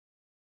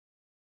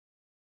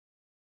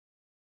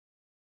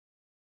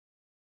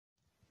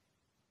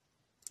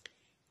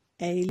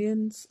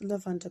Aliens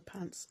Love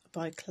Underpants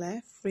by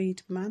Claire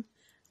Friedman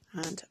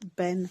and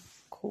Ben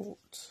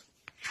Court.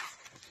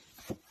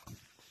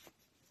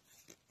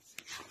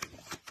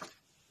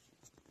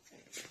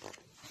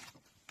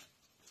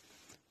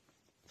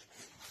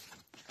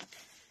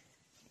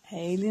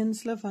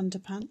 Aliens love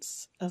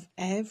underpants of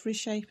every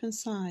shape and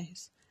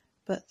size,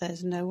 but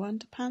there's no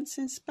underpants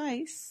in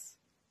space.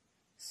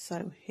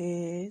 So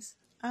here's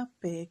a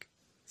big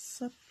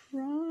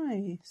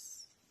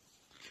surprise.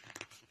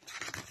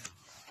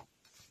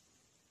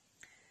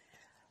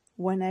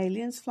 When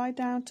aliens fly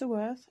down to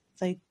Earth,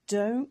 they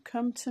don't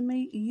come to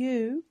meet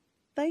you.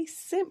 They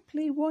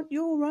simply want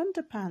your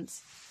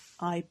underpants.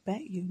 I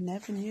bet you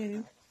never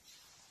knew.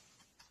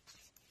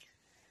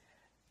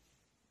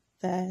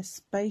 Their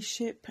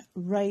spaceship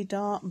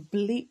radar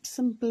bleeps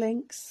and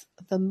blinks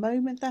the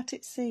moment that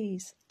it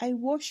sees a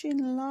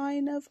washing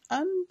line of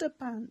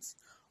underpants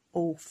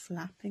all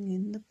flapping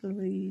in the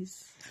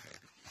breeze.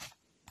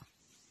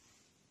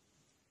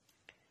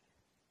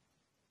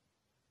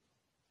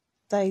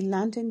 They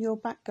land in your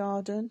back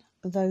garden,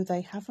 though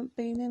they haven't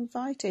been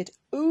invited.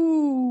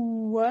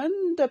 Ooh,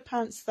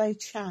 underpants, they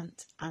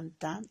chant and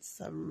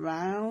dance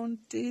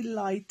around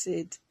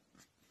delighted.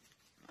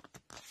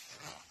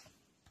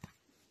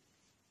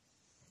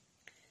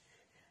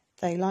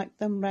 They like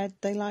them red,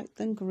 they like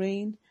them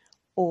green,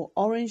 or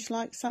orange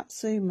like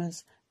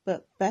Satsumas,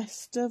 but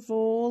best of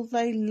all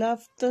they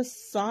love the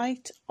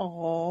sight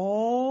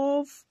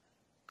of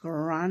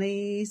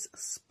Granny's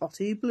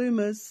spotty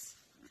bloomers.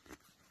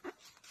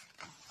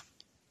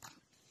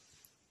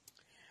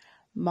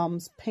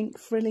 Mum's pink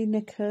frilly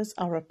knickers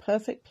are a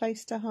perfect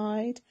place to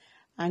hide,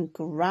 and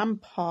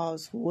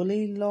Grandpa's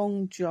woolly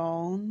long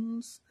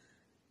johns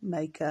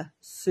make a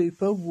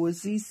super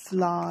woozy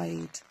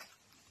slide.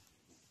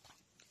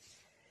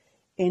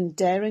 In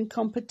daring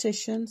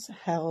competitions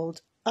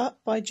held up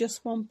by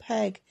just one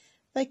peg,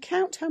 they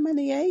count how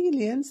many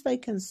aliens they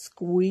can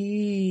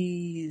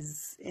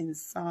squeeze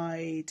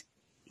inside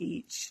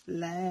each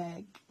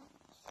leg.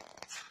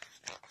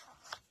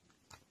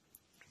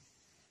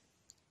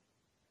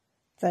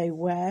 They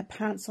wear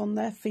pants on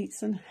their feet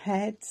and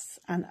heads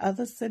and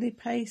other silly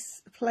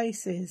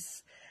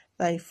places.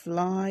 They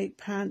fly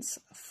pants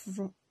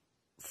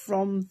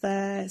from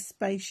their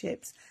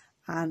spaceships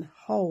and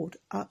hold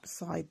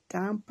upside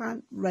down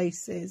pant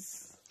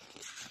races.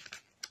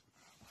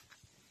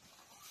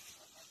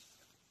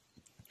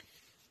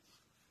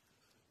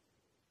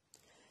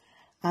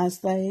 As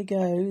they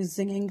go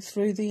zinging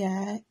through the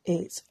air,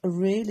 it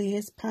really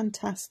is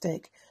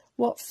fantastic.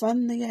 What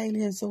fun the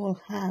aliens all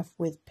have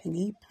with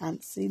pingy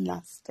pants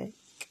elastic.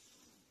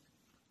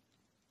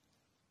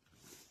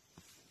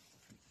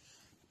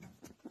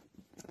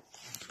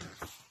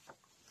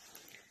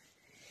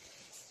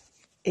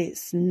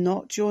 It's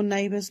not your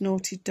neighbour's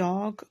naughty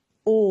dog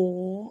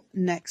or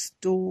next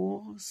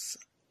door's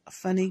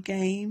funny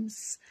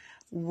games.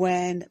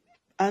 When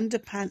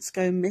underpants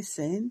go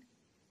missing,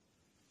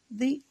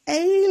 the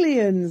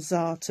aliens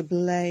are to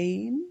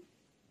blame.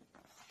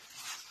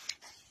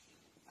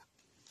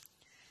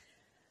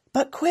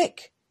 But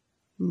quick,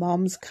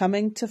 Mom's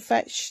coming to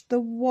fetch the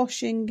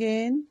washing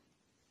in.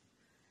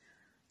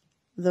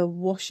 The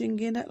washing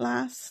in at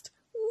last.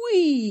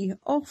 Whee!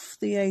 Off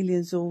the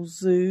aliens all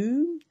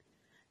zoom.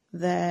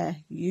 They're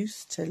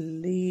used to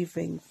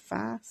leaving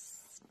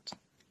fast.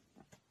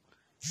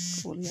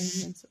 All the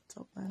aliens at the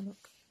top there,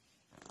 look.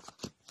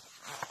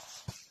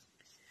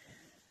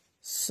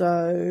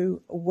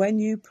 So when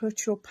you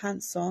put your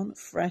pants on,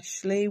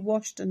 freshly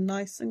washed and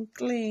nice and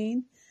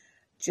clean,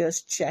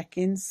 just check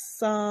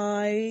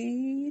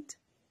inside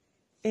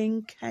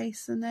in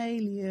case an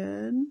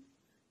alien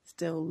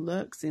still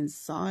lurks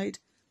inside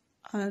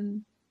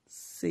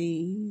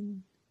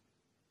unseen.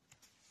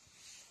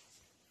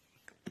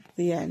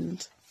 The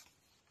end.